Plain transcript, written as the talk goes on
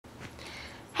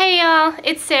Hey y'all,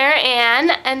 it's Sarah Ann,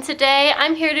 and today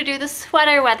I'm here to do the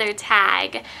sweater weather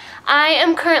tag. I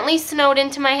am currently snowed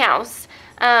into my house.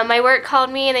 My work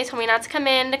called me and they told me not to come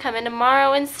in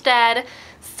tomorrow instead.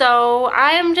 So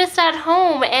I am just at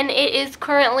home and it is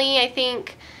currently, I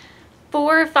think,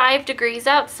 4 or 5 degrees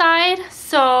outside.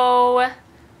 So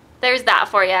there's that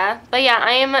for you. But yeah,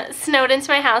 I am snowed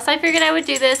into my house. I figured I would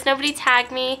do this. Nobody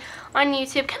tagged me on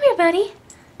YouTube. Come here, buddy.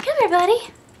 Come here, buddy.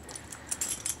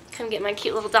 Come get my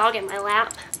cute little dog in my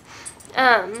lap.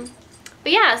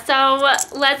 But yeah,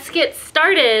 so let's get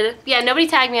started. Yeah, nobody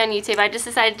tagged me on YouTube. I just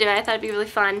decided to do it. I thought it'd be really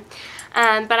fun.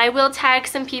 But I will tag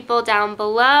some people down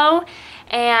below.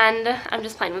 And I'm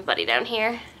just playing with Buddy down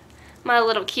here. My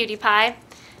little cutie pie.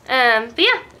 But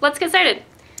yeah, let's get started.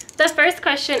 The first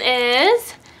question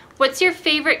is, what's your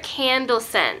favorite candle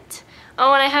scent?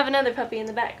 Oh, and I have another puppy in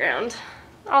the background.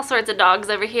 All sorts of dogs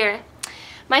over here.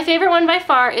 My favorite one by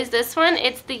far is this one.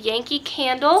 It's the Yankee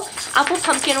Candle Apple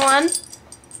Pumpkin one.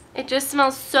 It just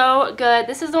smells so good.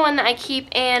 This is the one that I keep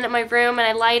in my room and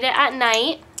I light it at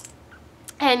night.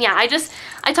 And yeah, I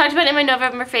talked about it in my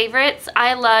November favorites.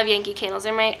 I love Yankee candles.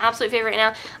 They're my absolute favorite right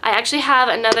now. I actually have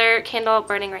another candle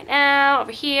burning right now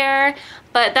over here,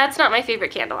 but that's not my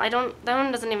favorite candle. That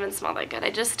one doesn't even smell that good. I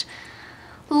just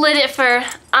lit it for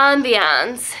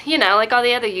ambiance, you know, like all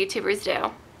the other YouTubers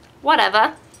do.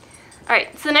 Whatever.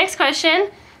 Alright, so the next question,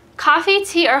 coffee,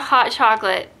 tea, or hot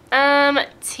chocolate?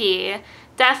 Tea.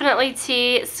 Definitely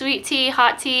tea, sweet tea,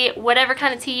 hot tea, whatever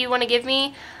kind of tea you want to give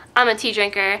me. I'm a tea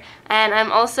drinker, and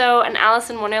I'm also an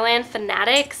Alice in Wonderland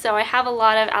fanatic, so I have a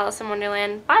lot of Alice in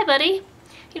Wonderland. Bye, buddy.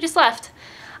 You just left.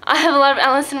 I have a lot of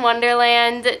Alice in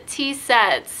Wonderland tea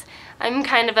sets. I'm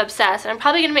kind of obsessed, and I'm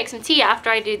probably going to make some tea after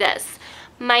I do this.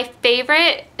 My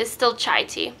favorite is still chai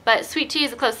tea, but sweet tea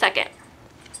is a close second.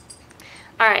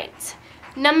 Alright,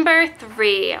 number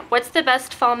 3. What's the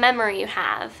best fall memory you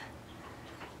have?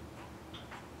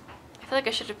 I feel like I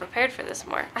should have prepared for this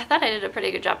more. I thought I did a pretty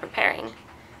good job preparing.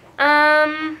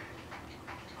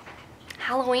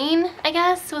 Halloween, I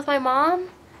guess, with my mom.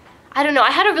 I don't know.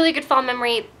 I had a really good fall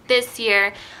memory this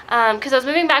year because I was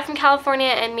moving back from California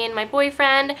and me and my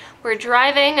boyfriend were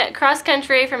driving cross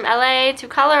country from LA to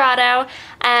Colorado,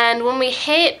 and when we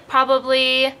hit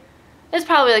it's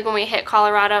probably like when we hit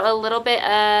Colorado, a little bit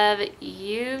of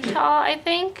Utah, I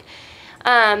think.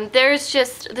 There's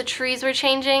just, the trees were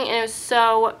changing and it was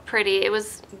so pretty. It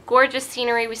was gorgeous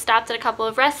scenery. We stopped at a couple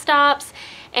of rest stops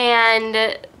and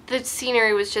the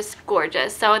scenery was just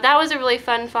gorgeous. So that was a really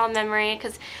fun fall memory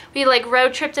because we like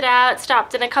road tripped it out,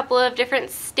 stopped in a couple of different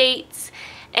states,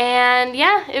 and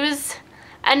yeah, it was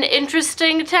an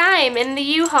interesting time in the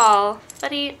U-Haul.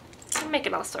 Buddy, I'm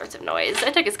making all sorts of noise.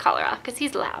 I took his collar off because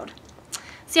he's loud.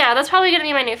 So yeah, that's probably going to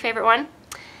be my new favorite one.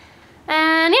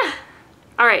 And yeah.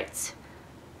 Alright.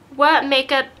 What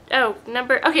makeup,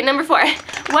 number 4.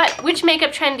 Which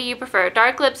makeup trend do you prefer?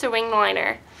 Dark lips or winged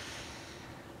liner?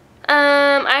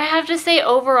 I have to say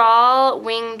overall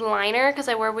winged liner because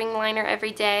I wear winged liner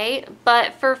every day.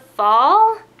 But for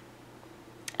fall,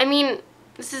 I mean,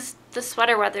 this is the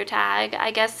sweater weather tag.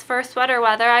 I guess for sweater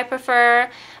weather I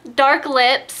prefer dark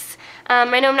lips. I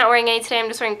know I'm not wearing any today, I'm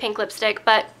just wearing pink lipstick,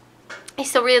 but I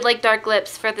still really like dark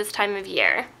lips for this time of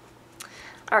year.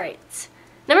 Alright.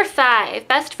 Number 5,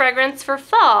 best fragrance for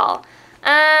fall.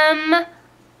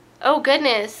 Oh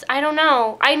goodness, I don't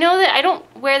know. I know that I don't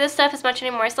wear this stuff as much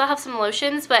anymore. I still have some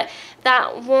lotions, but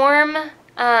that warm,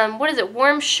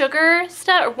 warm sugar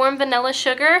stuff, or warm vanilla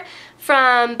sugar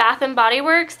from Bath & Body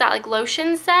Works, that like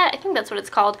lotion set, I think that's what it's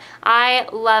called. I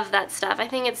love that stuff. I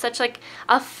think it's such like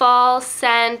a fall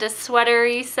scent, a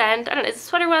sweatery scent. I don't know, is it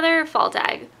sweater weather or fall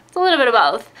tag? It's a little bit of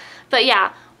both. But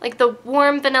yeah, like the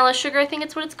warm vanilla sugar, I think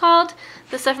it's what it's called.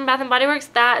 The stuff from Bath & Body Works,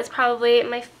 that is probably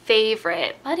my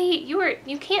favorite. Buddy,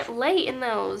 you can't lay in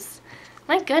those.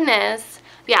 My goodness.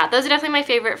 But yeah, those are definitely my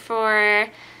favorite for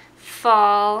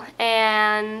fall.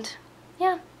 And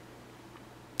yeah.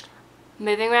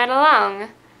 Moving right along.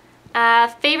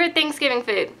 Favorite Thanksgiving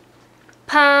food?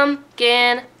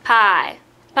 Pumpkin pie.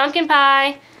 Pumpkin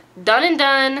pie. Done and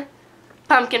done.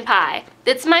 Pumpkin pie.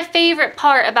 That's my favorite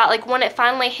part about like when it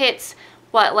finally hits,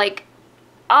 what, like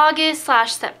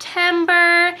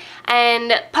August/September,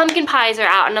 and pumpkin pies are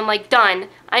out and I'm like, done.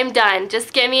 I'm done.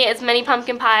 Just give me as many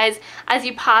pumpkin pies as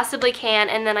you possibly can,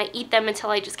 and then I eat them until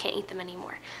I just can't eat them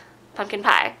anymore. Pumpkin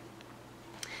pie.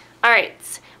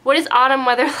 Alright, what is autumn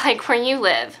weather like where you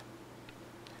live?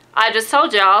 I just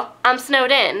told y'all, I'm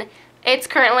snowed in. It's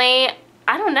currently,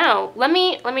 I don't know. Let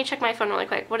me check my phone really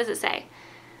quick. What does it say?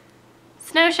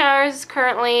 Snow showers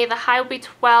currently, the high will be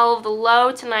 12, the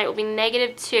low tonight will be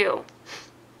 -2.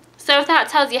 So if that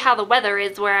tells you how the weather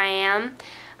is where I am,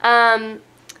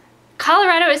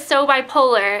 Colorado is so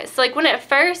bipolar. So like when it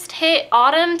first hit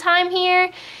autumn time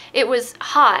here, it was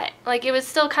hot. Like it was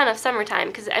still kind of summertime,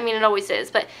 because I mean it always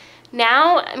is, but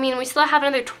now, I mean, we still have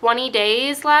another 20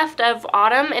 days left of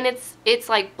autumn, and it's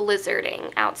like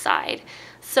blizzarding outside.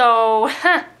 So,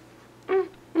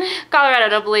 Colorado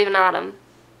don't believe in autumn.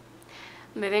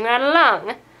 Moving right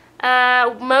along.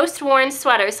 Most worn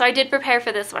sweaters. So I did prepare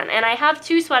for this one, and I have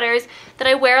two sweaters that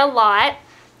I wear a lot.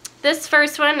 This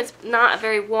first one is not a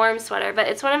very warm sweater, but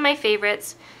it's one of my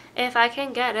favorites, if I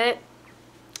can get it.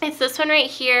 It's this one right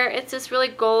here. It's this really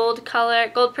gold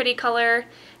pretty color.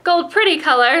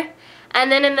 And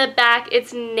then in the back,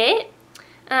 it's knit.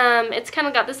 It's kind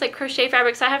of got this like crochet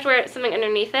fabric, so I have to wear something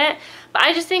underneath it. But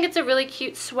I just think it's a really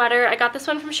cute sweater. I got this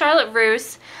one from Charlotte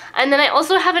Russe. And then I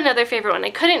also have another favorite one. I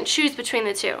couldn't choose between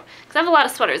the two, because I have a lot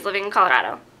of sweaters living in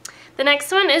Colorado. The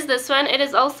next one is this one. It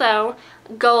is also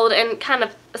gold and kind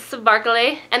of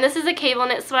sparkly. And this is a cable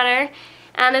knit sweater.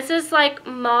 And this is like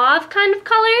mauve kind of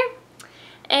color.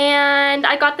 And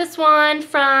I got this one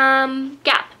from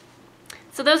Gap.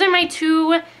 So those are my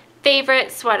two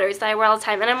favorite sweaters that I wear all the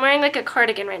time. And I'm wearing like a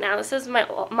cardigan right now. This is my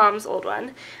mom's old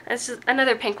one. It's just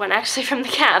another pink one actually from the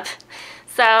Gap.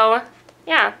 So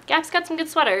yeah, Gap's got some good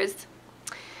sweaters.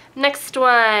 Next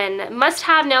one,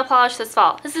 must-have nail polish this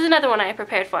fall. This is another one I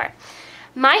prepared for.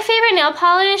 My favorite nail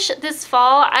polish this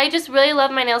fall, I just really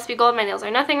love my nails to be gold. My nails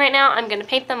are nothing right now. I'm going to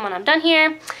paint them when I'm done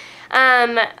here.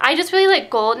 I just really like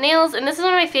gold nails, and this is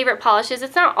one of my favorite polishes.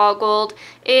 It's not all gold.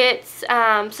 It's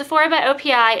Sephora by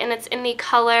OPI, and it's in the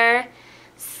color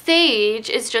Sage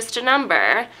is Just a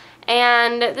Number.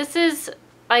 And this is,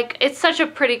 like, it's such a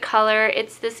pretty color.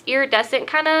 It's this iridescent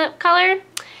kind of color,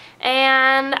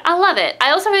 and I love it.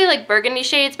 I also really like burgundy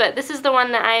shades, but this is the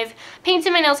one that I've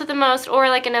painted my nails with the most, or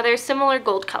like another similar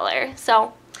gold color.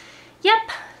 So, yep,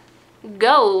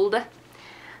 gold.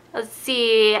 Let's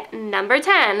see, number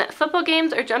 10, football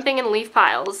games or jumping in leaf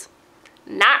piles.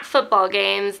 Not football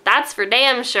games, that's for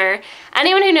damn sure.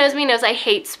 Anyone who knows me knows I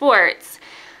hate sports.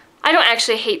 I don't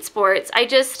actually hate sports,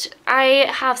 I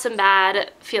have some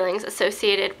bad feelings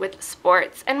associated with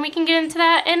sports, and we can get into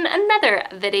that in another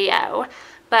video.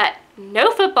 But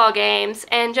no football games,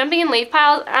 and jumping in leaf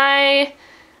piles, I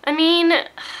mean,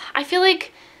 I feel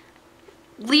like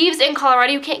leaves in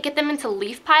Colorado, you can't get them into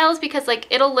leaf piles because like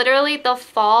they'll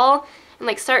fall and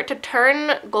like start to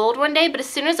turn gold one day, but as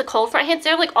soon as a cold front hits,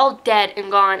 they're like all dead and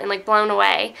gone and like blown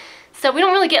away. So we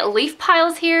don't really get leaf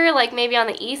piles here, like maybe on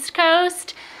the East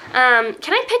Coast. Can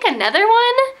I pick another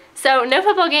one? So no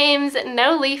football games,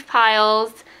 no leaf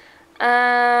piles.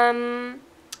 I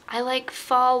like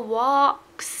fall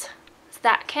walks. Does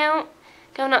that count?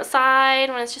 Going outside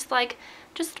when it's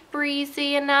just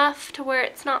breezy enough to where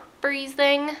it's not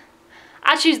freezing.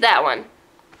 I choose that one.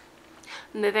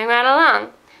 Moving right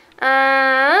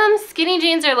along. Skinny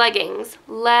jeans or leggings?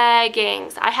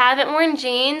 Leggings. I haven't worn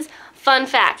jeans. Fun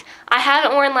fact, I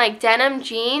haven't worn like denim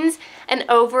jeans in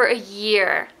over a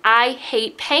year. I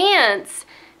hate pants.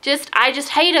 I just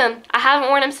hate them. I haven't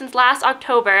worn them since last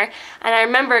October, and I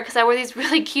remember because I wore these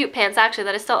really cute pants actually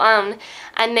that I still own,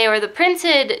 and they were the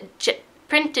printed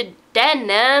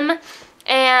denim,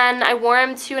 and I wore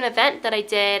them to an event that I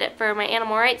did for my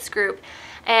animal rights group,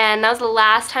 and that was the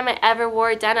last time I ever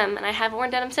wore denim, and I haven't worn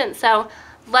denim since. So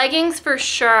leggings for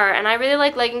sure, and I really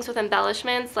like leggings with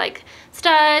embellishments like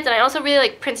studs, and I also really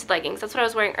like printed leggings. That's what I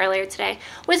was wearing earlier today,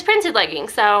 was printed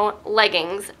leggings, so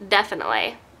leggings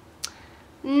definitely.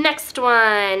 Next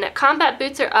one, combat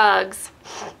boots or Uggs?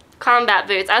 Combat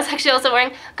boots. I was actually also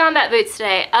wearing combat boots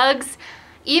today. Uggs.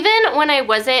 Even when I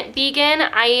wasn't vegan,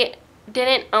 I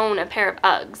didn't own a pair of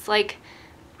Uggs. Like,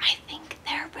 I think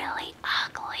they're really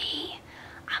ugly.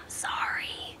 I'm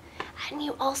sorry. And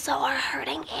you also are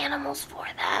hurting animals for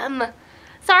them.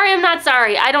 Sorry, I'm not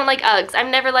sorry. I don't like Uggs. I've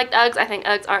never liked Uggs. I think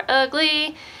Uggs are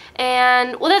ugly.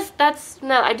 And, well,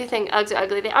 no, I do think Uggs are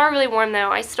ugly. They are really warm,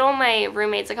 though. I stole my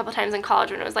roommates a couple times in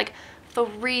college when it was, like,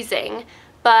 freezing.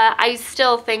 But I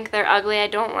still think they're ugly. I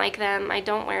don't like them. I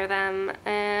don't wear them.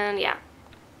 And, yeah.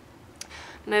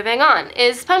 Moving on.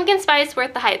 Is pumpkin spice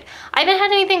worth the hype? I haven't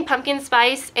had anything pumpkin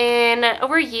spice in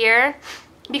over a year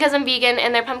because I'm vegan,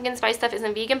 and their pumpkin spice stuff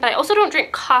isn't vegan. But I also don't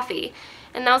drink coffee.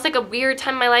 And that was, like, a weird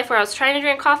time in my life where I was trying to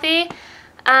drink coffee.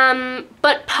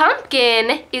 But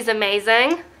pumpkin is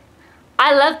amazing.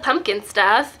 I love pumpkin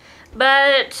stuff,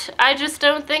 but I just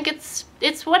don't think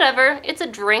it's whatever. It's a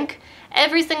drink.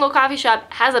 Every single coffee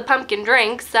shop has a pumpkin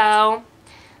drink, so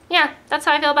yeah, that's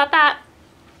how I feel about that.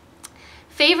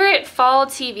 Favorite fall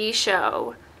TV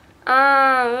show?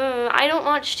 I don't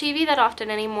watch TV that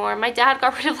often anymore. My dad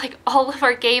got rid of like all of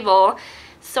our cable,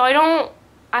 so I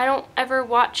don't ever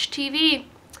watch TV.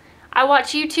 I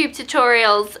watch YouTube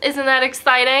tutorials. Isn't that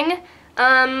exciting?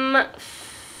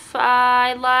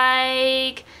 I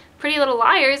like Pretty Little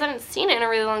Liars. I haven't seen it in a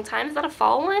really long time. Is that a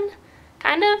fall one?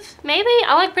 Kind of, maybe?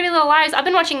 I like Pretty Little Liars. I've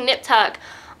been watching Nip Tuck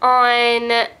on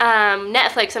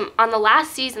Netflix. I'm on the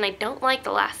last season. I don't like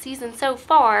the last season so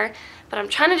far, but I'm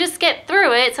trying to just get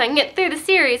through it so I can get through the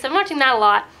series. So I'm watching that a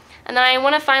lot. And then I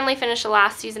want to finally finish the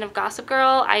last season of Gossip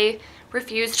Girl. I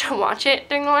refused to watch it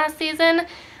during the last season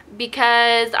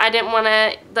because I didn't want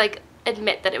to, like,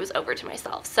 admit that it was over to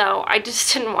myself. So I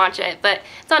just didn't watch it. But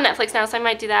it's on Netflix now, so I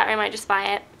might do that, or I might just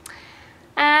buy it.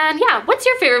 And yeah, what's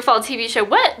your favorite fall TV show?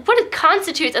 What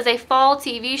constitutes as a fall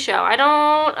TV show? I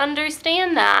don't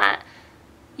understand that.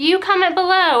 You comment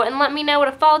below and let me know what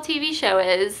a fall TV show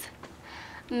is.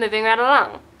 Moving right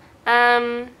along.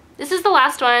 This is the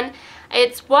last one.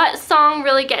 It's what song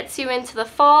really gets you into the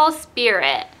fall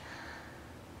spirit?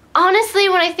 Honestly,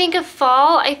 when I think of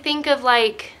fall, I think of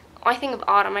I think of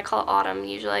autumn. I call it autumn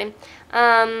usually.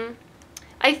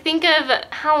 I think of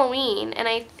Halloween, and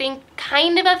I think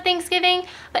kind of Thanksgiving,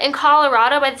 but in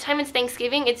Colorado, by the time it's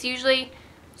Thanksgiving, it's usually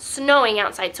snowing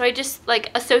outside, so I just, like,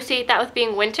 associate that with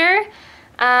being winter.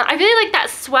 I really like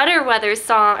that Sweater Weather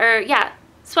song, or, yeah,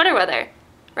 Sweater Weather,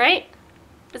 right?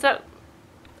 Is that,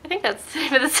 I think that's the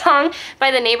name of the song, by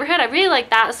The Neighborhood. I really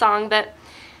like that song, but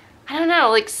I don't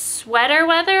know, like, sweater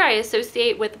weather I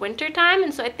associate with winter time,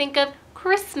 and so I think of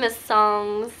Christmas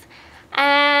songs.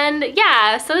 And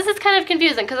yeah, so this is kind of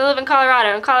confusing because I live in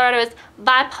Colorado, and Colorado is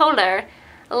bipolar.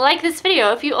 Like this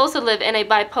video if you also live in a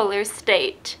bipolar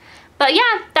state. But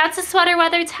yeah, that's a sweater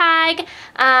weather tag.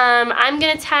 I'm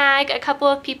going to tag a couple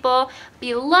of people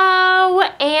below.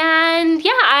 And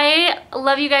yeah, I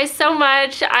love you guys so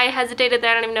much. I hesitated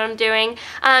there. I don't even know what I'm doing.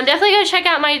 Definitely go check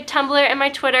out my Tumblr and my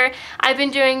Twitter. I've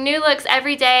been doing new looks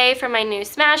every day for my new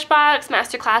Smashbox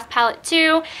Masterclass Palette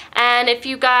 2. And if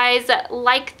you guys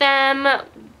like them,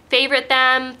 favorite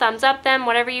them, thumbs up them,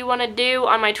 whatever you want to do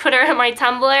on my Twitter and my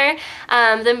Tumblr.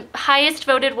 The highest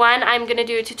voted one I'm going to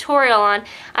do a tutorial on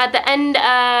at the end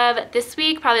of this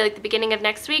week, probably like the beginning of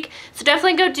next week. So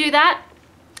definitely go do that.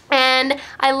 And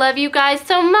I love you guys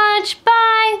so much.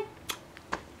 Bye!